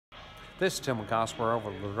This is Tilmon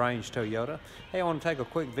over at LaGrange Toyota. Hey, I want to take a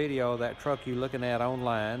quick video of that truck you're looking at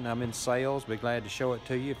online. I'm in sales. Be glad to show it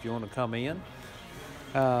to you if you want to come in.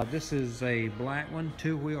 This is a black one,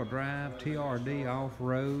 two-wheel drive, TRD Off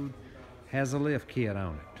Road. Has a lift kit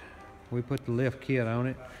on it. We put the lift kit on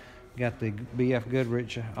it. Got the BF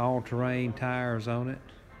Goodrich all-terrain tires on it.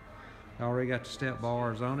 Already got the step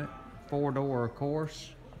bars on it. Four-door, of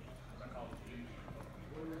course.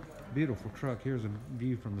 Beautiful truck. Here's a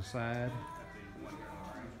view from the side.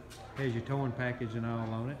 Here's your towing package and all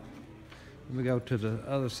on it. Let me go to the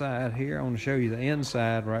other side here. I want to show you the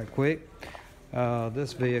inside right quick.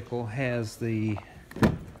 This vehicle has the,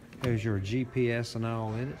 there's your GPS and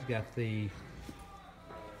all in it. It's got the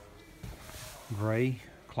gray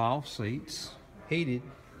cloth seats, heated.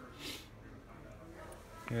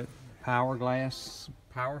 Got power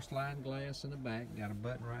sliding glass in the back. Got a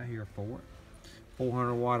button right here for it.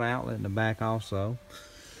 400-watt outlet in the back also.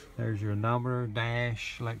 There's your number,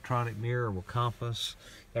 dash, electronic mirror with compass.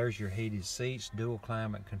 There's your heated seats, dual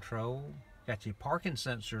climate control. Got your parking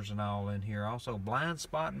sensors and all in here. Also blind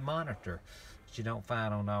spot monitor that you don't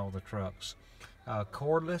find on all the trucks.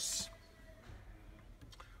 Cordless,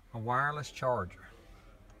 a wireless charger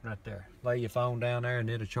right there. Lay your phone down there and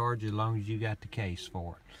it'll charge you as long as you got the case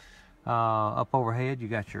for it. Up overhead you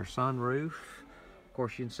got your sunroof. Of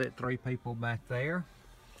course, you can sit 3 people back there.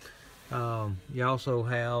 You also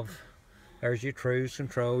have, there's your cruise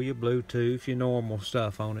control, your Bluetooth, your normal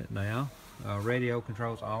stuff on it now. Radio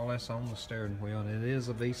controls, all that's on the steering wheel, and it is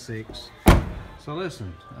a V6. So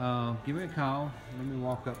listen, give me a call. Let me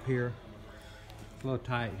walk up here. It's a little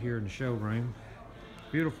tight here in the showroom.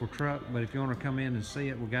 Beautiful truck, but if you want to come in and see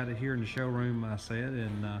it, we got it here in the showroom, I said,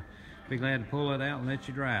 and be glad to pull it out and let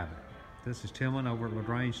you drive it. This is Tilmon over at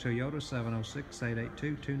LaGrange Toyota,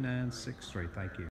 706-882-2963. Thank you.